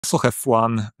Also have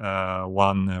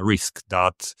one risk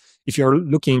that if you're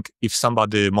looking, if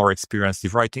somebody more experienced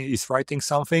is writing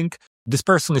something, this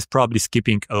person is probably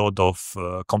skipping a lot of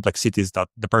complexities that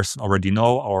the person already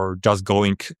know, or just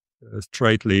going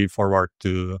straightly forward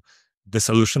to the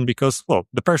solution because, well,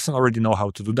 the person already know how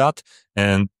to do that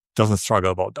and doesn't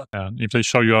struggle about that. And if they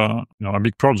show you a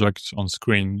big project on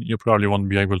screen, you probably won't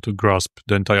be able to grasp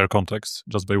the entire context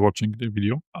just by watching the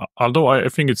video. Although I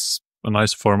think it's a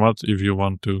nice format if you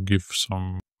want to give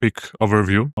some quick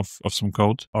overview of some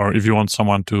code, or if you want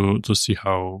someone to see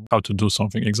how to do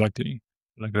something exactly,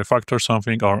 like refactor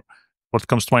something. Or what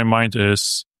comes to my mind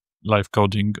is live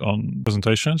coding on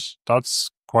presentations.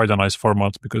 That's quite a nice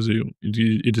format because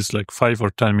it is like 5 or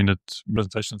 10 minute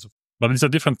presentations. But it's a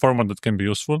different format that can be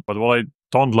useful. But what I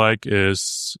don't like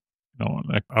is,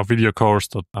 like a video course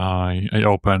that I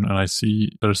open and I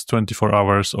see there's 24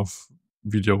 hours of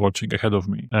video watching ahead of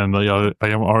me. And I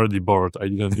am already bored. I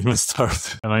didn't even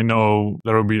start. And I know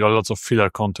there will be lots of filler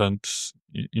content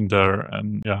in there.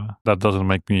 And that doesn't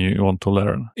make me want to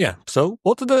learn. Yeah. So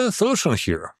what's the solution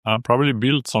here? Probably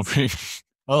build something.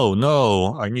 Oh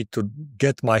no, I need to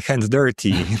get my hands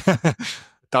dirty.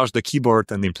 Touch the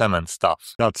keyboard and implement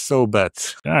stuff. That's so bad.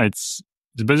 Yeah, it's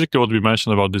basically what we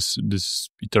mentioned about this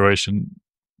iteration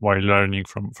while learning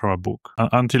from a book.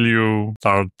 Until you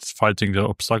start fighting the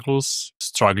obstacles,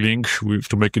 struggling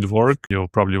to make it work, you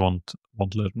probably won't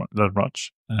learn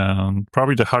much. And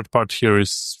probably the hard part here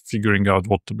is figuring out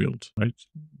what to build, right?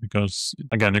 Because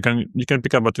again, you can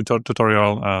pick up a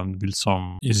tutorial and build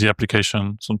some easy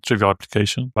application, some trivial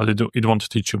application, but it won't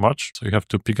teach you much. So you have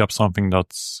to pick up something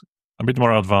that's a bit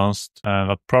more advanced and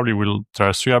that probably will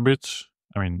test you a bit.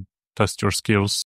 I mean, test your skills